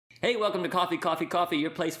Hey, welcome to Coffee, Coffee, Coffee,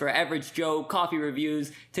 your place for average Joe coffee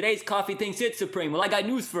reviews. Today's coffee thinks it's supreme. Well, I got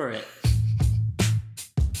news for it.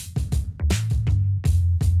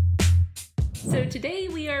 So today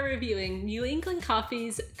we are reviewing New England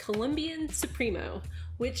Coffee's Colombian Supremo,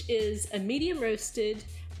 which is a medium roasted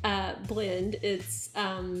blend. It's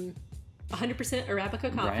 100%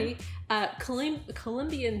 Arabica coffee. Right.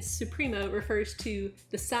 Colombian Supremo refers to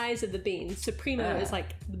the size of the bean. Supremo is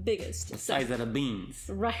like the biggest. The size of the beans.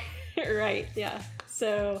 Right, right, yeah.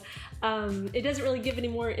 So it doesn't really give any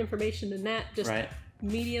more information than that, just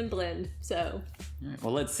medium blend. So, all right,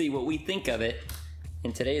 well, let's see what we think of it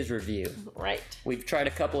in today's review. Right. We've tried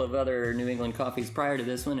a couple of other New England coffees prior to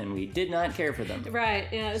this one, and we did not care for them. Right,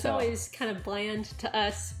 yeah, it's always kind of bland to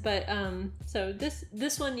us, but so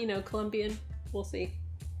this one, you know, Colombian, we'll see.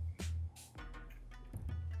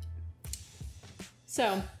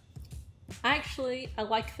 So, I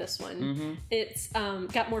like this one. Mm-hmm. It's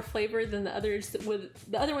got more flavor than the others. With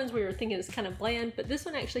the other ones we were thinking is kind of bland, but this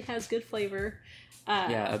one actually has good flavor.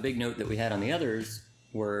 Yeah, a big note that we had on the others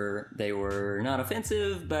were they were not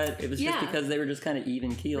offensive, but it was just because they were just kind of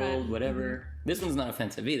even-keeled, whatever. Mm-hmm. This one's not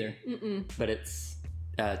offensive either, but it's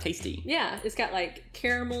tasty. Yeah, it's got like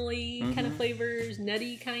caramelly kind of flavors,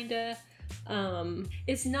 nutty kind of.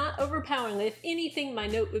 It's not overpowering. If anything, my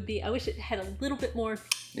note would be I wish it had a little bit more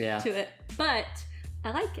to it, but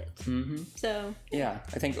I like it. So yeah,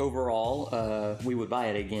 I think overall we would buy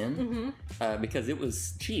it again because it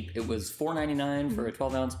was cheap. It was $4.99 for a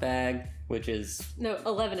 12-ounce bag, which is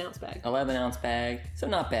 11-ounce bag. 11-ounce bag, so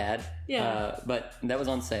not bad. Yeah, but that was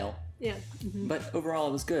on sale. Yeah, but overall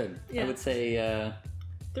it was good. Yeah. I would say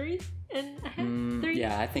 3.5.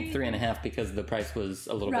 Yeah, I think 3.5 because the price was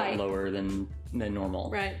a little bit lower than normal.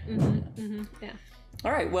 Right. Yeah.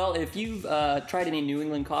 All right, well, if you've tried any New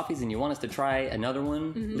England coffees and you want us to try another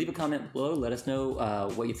one, leave a comment below. Let us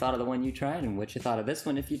know what you thought of the one you tried and what you thought of this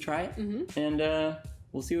one if you try it. And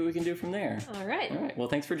we'll see what we can do from there. All right. All right, well,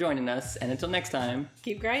 thanks for joining us. And until next time,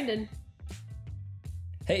 keep grinding.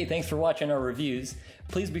 Hey, thanks for watching our reviews.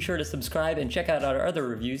 Please be sure to subscribe and check out our other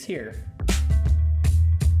reviews here.